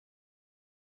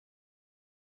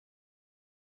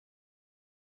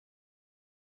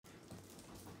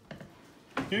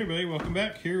Hey everybody, welcome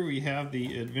back. Here we have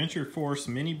the Adventure Force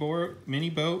mini boat.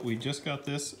 We just got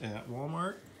this at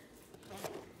Walmart.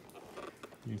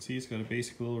 You can see it's got a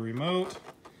basic little remote.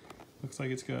 Looks like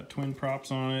it's got twin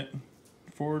props on it.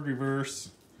 Forward,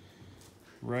 reverse,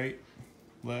 right,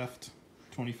 left,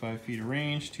 25 feet of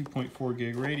range, 2.4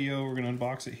 gig radio. We're going to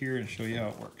unbox it here and show you how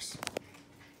it works.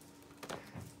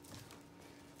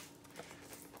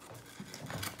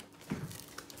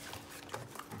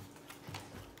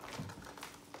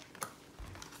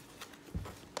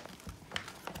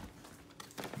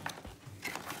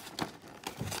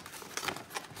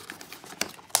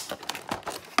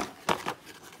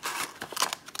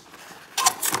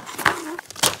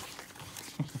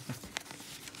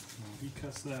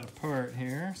 Cuts that apart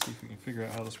here, see if we can figure out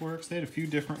how this works. They had a few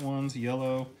different ones,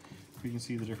 yellow. We can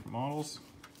see the different models.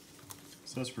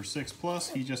 So that's for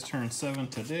 6+. He just turned 7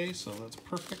 today, so that's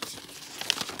perfect.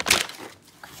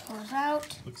 Controls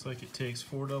out. Looks like it takes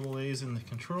 4 AA's in the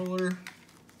controller.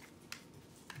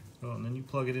 Oh, and then you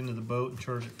plug it into the boat and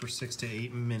charge it for 6 to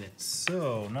 8 minutes.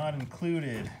 So, not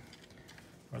included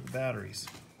are the batteries.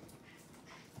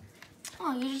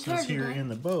 Oh, you just It says charged here it. in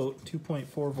the boat,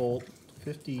 2.4 volt,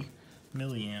 50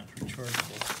 milliamp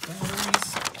rechargeable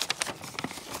batteries.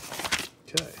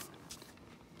 Okay.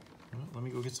 Well, let me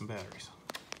go get some batteries.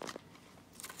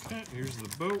 Okay, here's the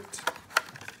boat.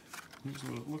 Here's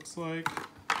what it looks like.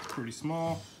 Pretty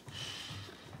small.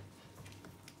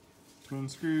 Twin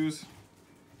screws.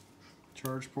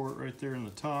 Charge port right there in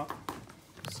the top.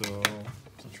 So,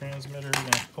 the transmitter, we're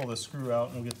going to pull this screw out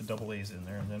and we'll get the AA's in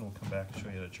there, and then we'll come back and show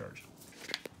you how to charge it.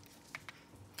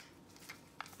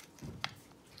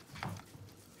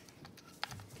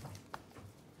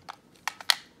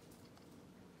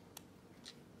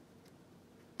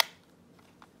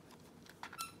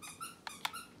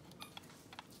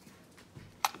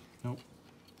 Nope.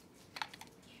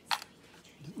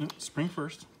 No, spring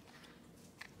first.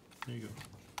 There you go.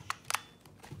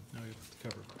 Now you put the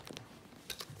cover.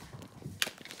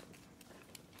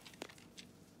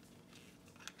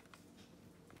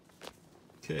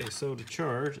 Okay, so to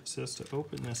charge, it says to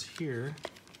open this here.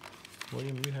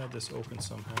 William, you have this open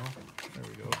somehow. There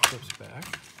we go, it clips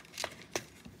back.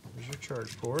 There's your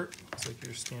charge port. Looks like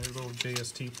your standard little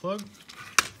JST plug.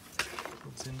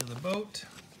 It's into the boat.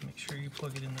 Make sure you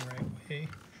plug it in the right way.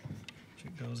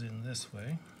 It goes in this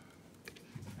way.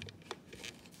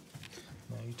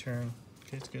 Now you turn,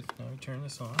 okay, it's good. Now you turn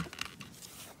this on.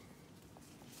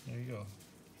 There you go.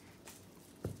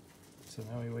 So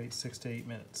now we wait 6 to 8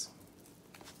 minutes.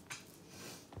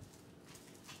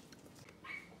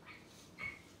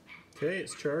 Okay,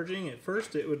 it's charging. At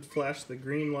first it would flash the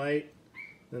green light,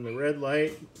 then the red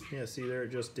light. Yeah, see there,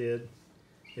 it just did.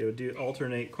 It would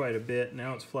alternate quite a bit.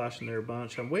 Now it's flashing there a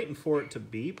bunch. I'm waiting for it to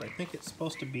beep. I think it's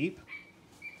supposed to beep,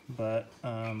 but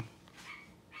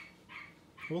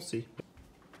we'll see.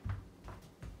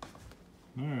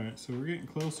 Alright, so we're getting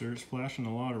closer. It's flashing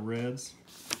a lot of reds.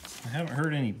 I haven't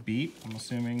heard any beep. I'm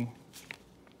assuming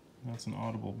that's an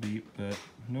audible beep, but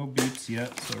no beeps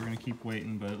yet, so we're going to keep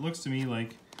waiting. But it looks to me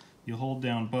like you hold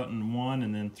down button 1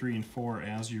 and then 3 and 4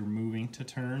 as you're moving to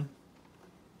turn.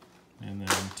 And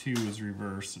then 2 is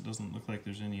reverse. It doesn't look like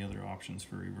there's any other options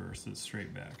for reverse. It's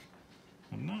straight back.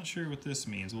 I'm not sure what this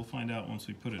means. We'll find out once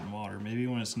we put it in water. Maybe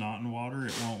when it's not in water,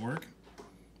 it won't work.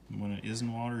 And when it is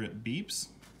in water, it beeps.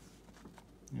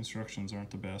 The instructions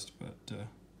aren't the best, but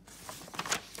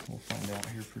we'll find out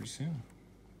here pretty soon.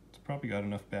 It's probably got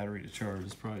enough battery to charge.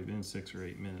 It's probably been 6 or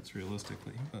 8 minutes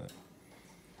realistically, but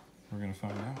we're gonna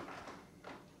find out.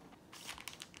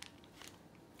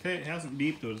 Okay, it hasn't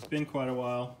beeped, though. It's been quite a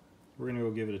while. We're gonna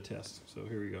go give it a test. So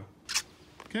here we go.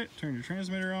 Okay, turn your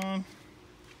transmitter on.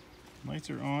 Lights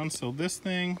are on. So this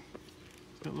thing,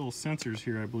 it's got little sensors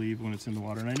here, I believe, when it's in the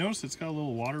water. And I noticed it's got a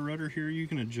little water rudder here you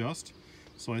can adjust.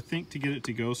 So I think to get it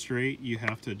to go straight, you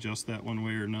have to adjust that one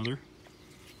way or another.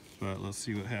 But let's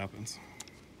see what happens.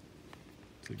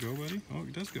 Does it go, buddy? Oh,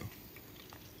 it does go.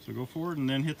 So go forward and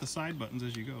then hit the side buttons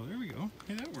as you go. There we go.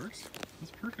 Hey, that works. That's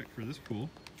perfect for this pool.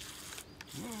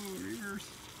 Whoa, reverse.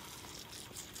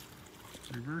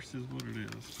 Reverse is what it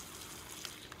is.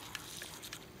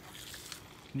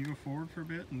 Can you go forward for a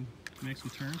bit and make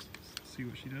some turns? See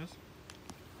what she does.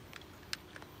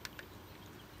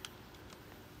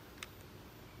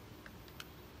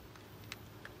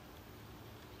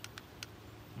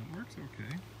 That works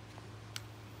okay.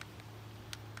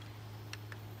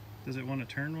 Does it want to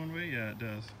turn one way? Yeah, it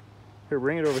does. Here,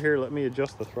 bring it over here. Let me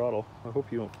adjust the throttle. I hope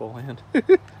you won't fall in.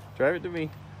 Drive it to me.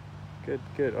 Good,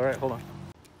 good. All right, hold on.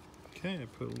 Okay, I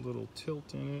put a little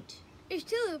tilt in it. There's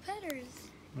 2 little petters.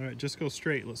 All right, just go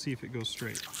straight. Let's see if it goes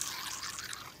straight.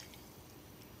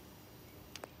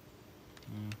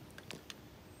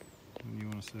 When you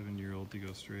want a 7-year-old to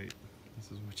go straight,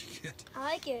 this is what you get. I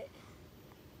like it.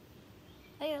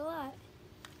 I like it a lot.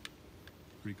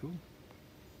 Pretty cool.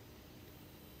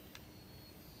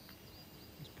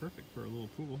 It's perfect for a little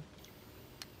pool.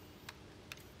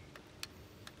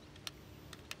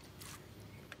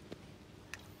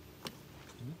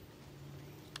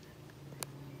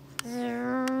 Just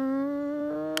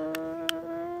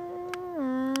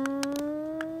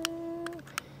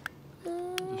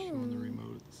showing the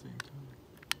remote at the same time.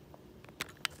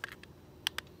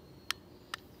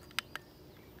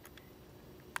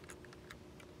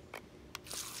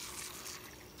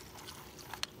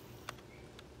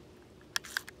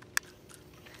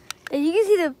 And you can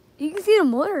see the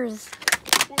motors.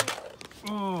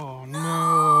 Oh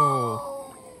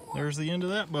no! There's the end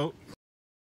of that boat.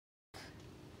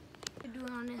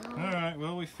 Alright,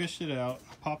 well, we fished it out.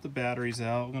 Popped the batteries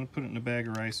out. I'm going to put it in a bag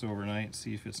of rice overnight and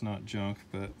see if it's not junk,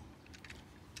 but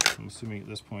I'm assuming at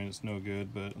this point it's no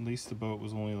good. But at least the boat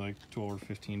was only like 12 or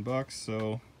 15 bucks,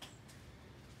 so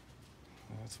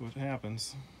that's what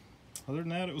happens. Other than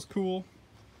that, it was cool.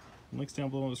 Links down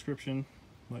below in the description.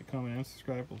 Like, comment, and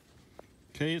subscribe.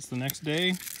 Okay, it's the next day.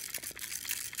 I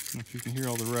don't know if you can hear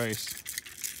all the rice.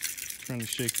 I'm trying to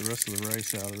shake the rest of the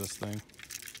rice out of this thing.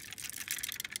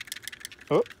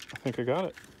 Oh, I think I got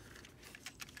it.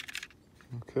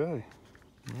 Okay,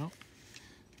 well,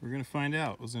 we're gonna find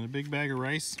out. It was in a big bag of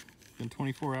rice in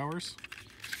 24 hours.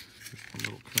 Just a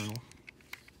little kernel.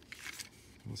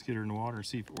 Let's get her in the water and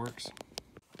see if it works.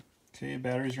 Okay,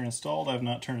 batteries are installed. I've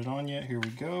not turned it on yet. Here we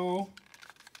go.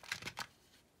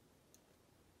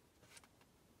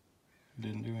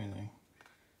 Didn't do anything.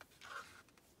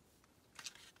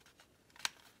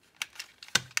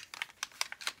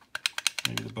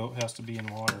 Maybe the boat has to be in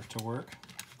water to work.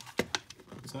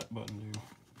 What does that button do?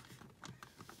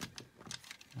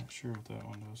 Not sure what that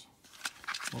one does.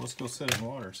 Well, let's go set it in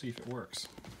water, see if it works.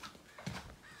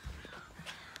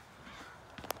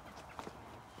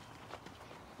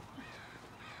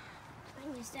 I'm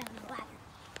going to stand on the ladder.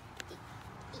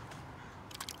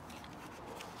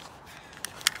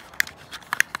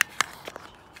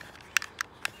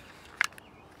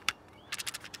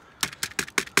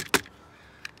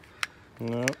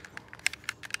 No,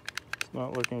 it's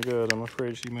not looking good. I'm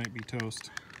afraid she might be toast.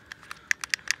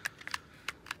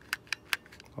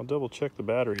 I'll double check the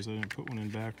batteries. I didn't put one in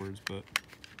backwards, but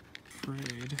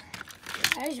afraid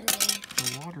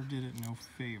the water did it no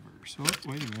favors. Oh,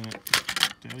 wait a minute.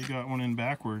 Daddy got one in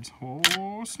backwards.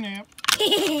 Oh, snap.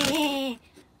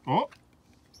 Oh,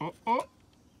 oh, oh.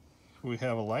 We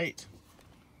have a light.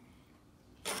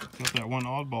 Got that one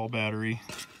oddball battery.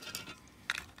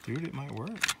 Dude, it might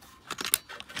work.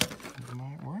 It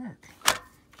might work.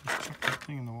 Let's chuck that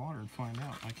thing in the water and find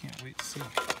out. I can't wait to see.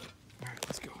 Alright,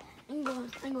 let's go. I'm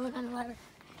going on the ladder.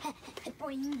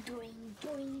 Boing, doing,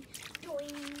 doing,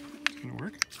 doing. It's gonna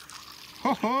work?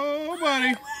 Ho ho, buddy!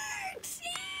 It works!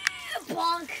 Yeah,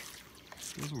 bonk!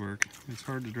 It does work. It's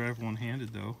hard to drive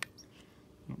one-handed though.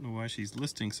 I don't know why she's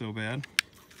listing so bad.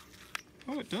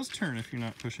 Oh, it does turn if you're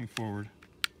not pushing forward.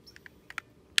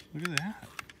 Look at that.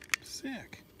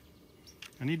 Sick.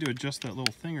 I need to adjust that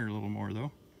little thinger a little more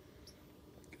though.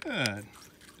 Good.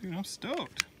 Dude, I'm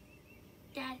stoked.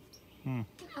 Dad, Hmm.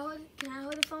 can I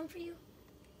hold the phone for you?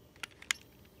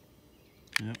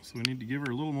 Yep, so we need to give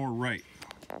her a little more right.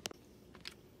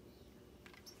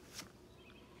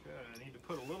 Good, I need to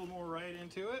put a little more right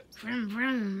into it. Vroom,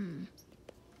 vroom.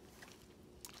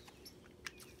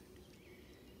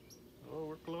 Oh,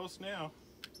 we're close now.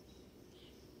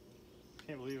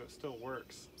 Can't believe it still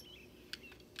works.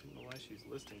 I don't know why she's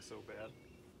listing so bad.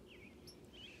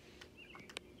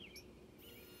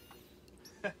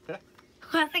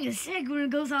 I think it's sick when it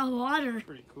goes out of water.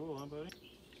 Pretty cool, huh, buddy?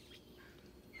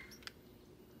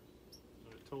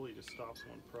 It totally just stops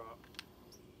one prop.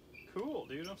 Cool,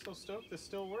 dude. I'm so stoked this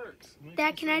still works.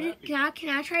 Dad, can I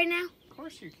try it now? Of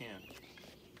course you can.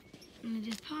 Let me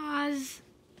just pause.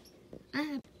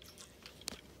 Okay,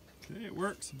 it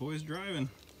works. The boy's driving.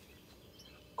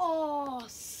 Oh,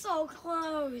 so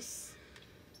close.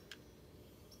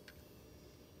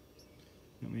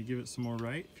 Want me to give it some more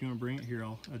right? If you want to bring it here,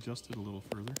 I'll adjust it a little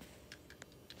further.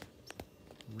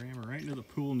 Ram her right into the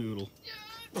pool noodle.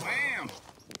 Bam!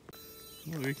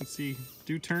 Oh, there you can see,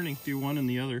 do turning, do one and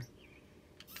the other.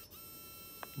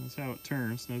 That's how it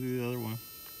turns. Now do the other one.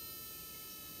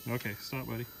 Okay, stop,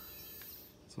 buddy.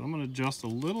 So I'm going to adjust a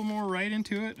little more right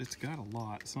into it. It's got a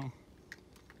lot, so I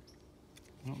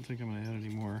don't think I'm going to add any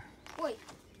more. Wait.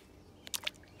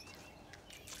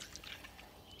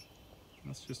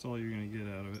 That's just all you're going to get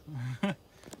out of it.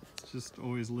 It's just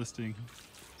always listing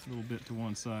a little bit to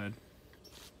one side.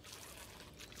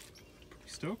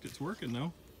 stoked it's working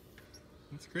though.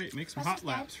 That's great. Make some That's hot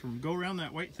laps from go around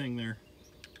that white thing there.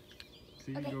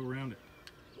 See, you go around it.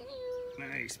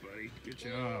 Nice, buddy. Good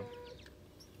job.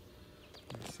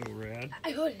 That's so rad.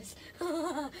 I noticed.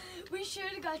 We should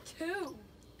have got 2.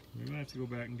 We're gonna have to go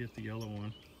back and get the yellow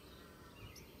one.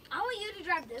 I want you to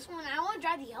drive this one. I want to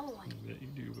drive the yellow one. I bet you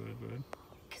do, bud.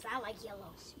 Because I like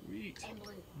yellow. Sweet. And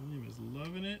blue. William is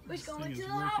loving it. We're This going thing to is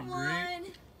the hot working great.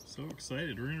 one. So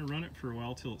excited. We're gonna run it for a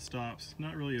while till it stops.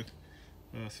 Not really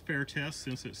a fair test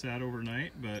since it sat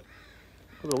overnight, but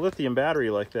with a lithium battery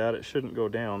like that, it shouldn't go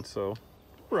down. So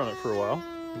we'll run it for a while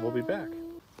and we'll be back.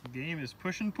 The game is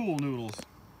pushing pool noodles.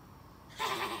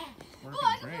 Working Oh,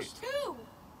 I can great. push 2.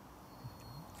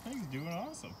 Thing's doing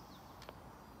awesome.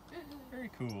 Very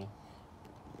cool.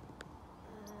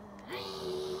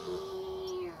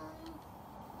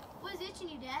 What's itching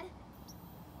you, Dad?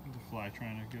 There's a fly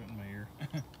trying to get in my ear.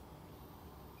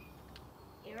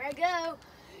 Here I go.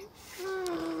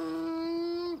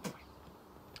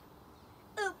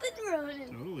 Up and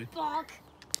running. Totally. Bonk.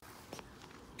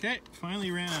 Okay,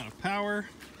 finally ran out of power.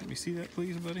 Let me see that,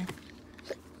 please, buddy.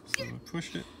 So I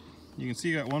pushed it. You can see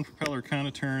you got one propeller kind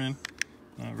of turning.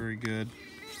 Not very good.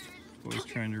 Always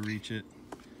trying to reach it.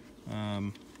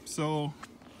 So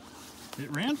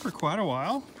it ran for quite a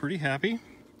while. Pretty happy.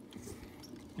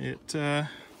 It,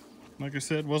 like I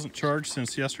said, wasn't charged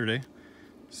since yesterday.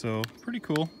 So pretty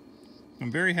cool.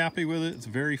 I'm very happy with it. It's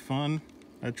very fun.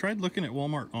 I tried looking at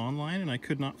Walmart online and I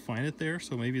could not find it there.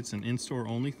 So maybe it's an in-store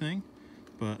only thing.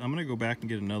 But I'm gonna go back and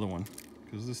get another one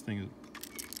because this thing is,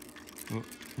 oh,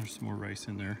 there's some more rice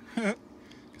in there.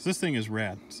 Because this thing is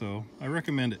rad, so I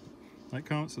recommend it. Like,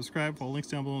 comment, subscribe, follow links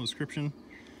down below in the description,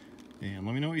 and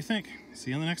let me know what you think. See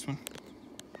you on the next one.